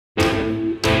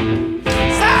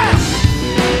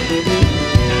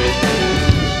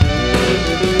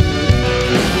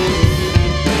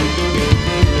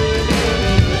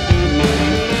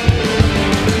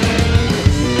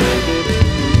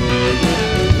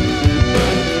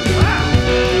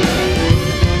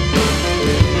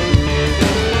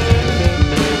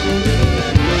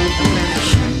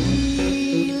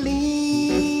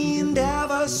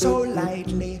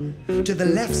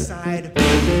left side.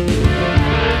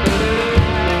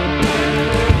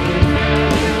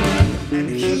 And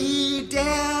he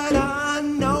did not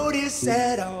notice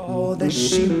at all that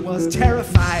she was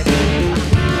terrified.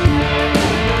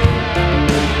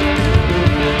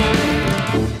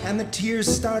 And the tears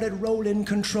started rolling,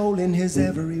 controlling his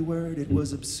every word. It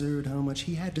was absurd how much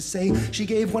he had to say. She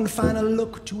gave one final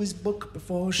look to his book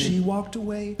before she walked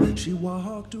away. She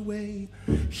walked away.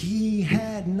 He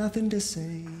had nothing to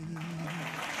say.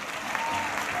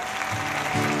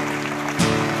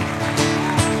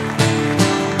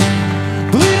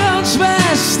 Brüder und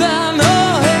Schwestern,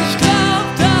 oh, ich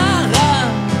glaub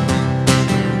daran,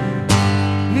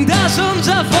 dass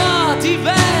unser Wort die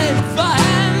Welt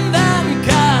verändern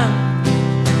kann.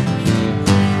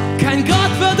 Kein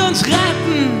Gott wird uns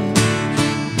retten,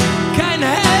 kein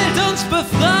Held uns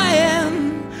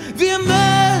befreien. Wir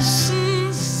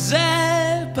müssen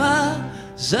selber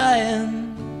sein.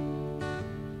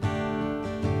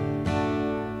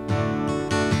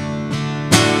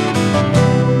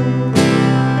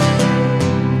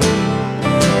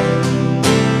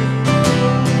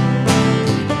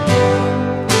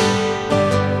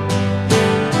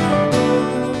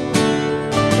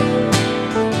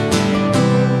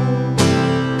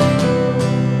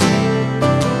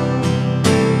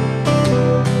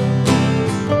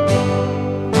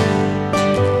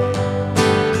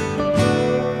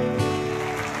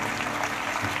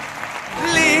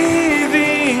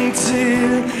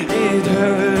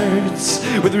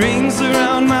 With rings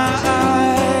around my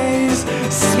eyes,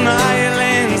 smile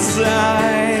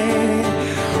inside,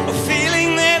 a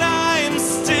feeling that I'm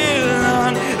still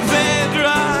on that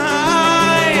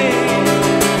ride.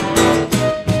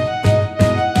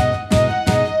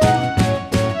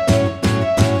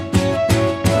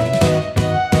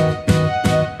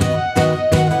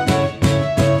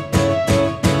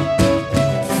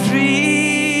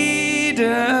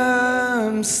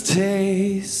 Freedom's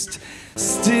taste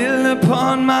still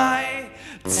upon my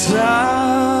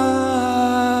tongue.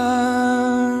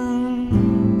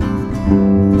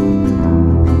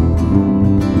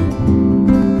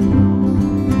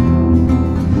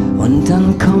 Und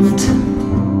dann kommt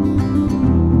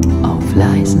auf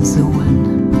leisen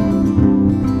Sohlen,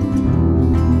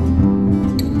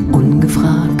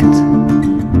 ungefragt,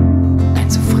 ein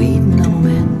zufriedener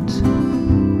Moment.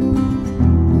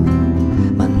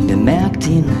 Man bemerkt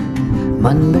ihn,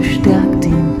 man bestärkt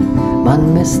ihn,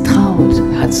 man misstraut,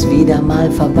 hat's wieder mal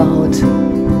verbaut,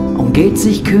 umgeht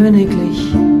sich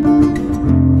königlich